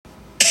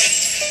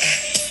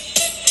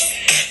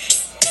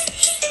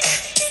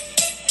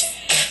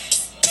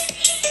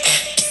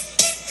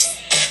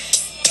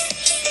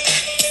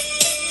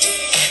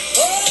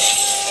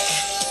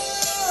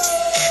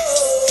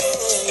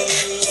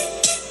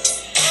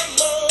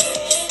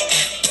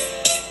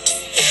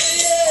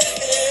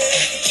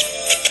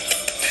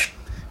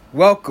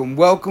Welcome,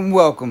 welcome,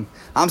 welcome.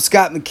 I'm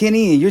Scott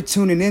McKinney, and you're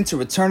tuning in to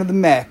Return of the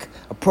Mac,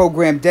 a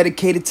program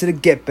dedicated to the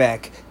get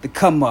back, the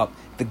come up,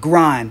 the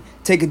grind.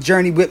 Take a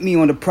journey with me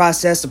on the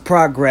process of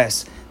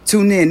progress.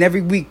 Tune in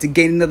every week to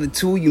gain another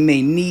tool you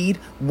may need,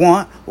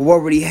 want, or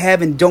already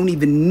have and don't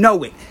even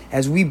know it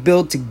as we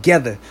build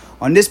together.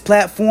 On this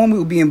platform, we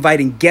will be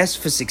inviting guests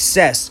for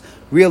success,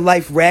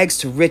 real-life rags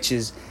to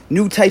riches,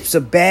 new types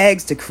of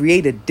bags to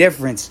create a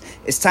difference.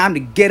 It's time to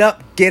get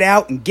up, get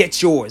out, and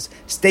get yours.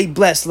 Stay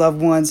blessed,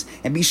 loved ones,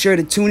 and be sure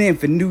to tune in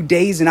for new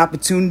days and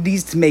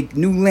opportunities to make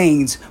new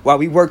lanes while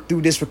we work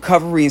through this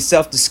recovery and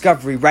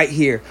self-discovery right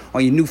here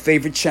on your new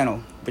favorite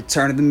channel,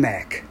 Return of the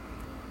Mac.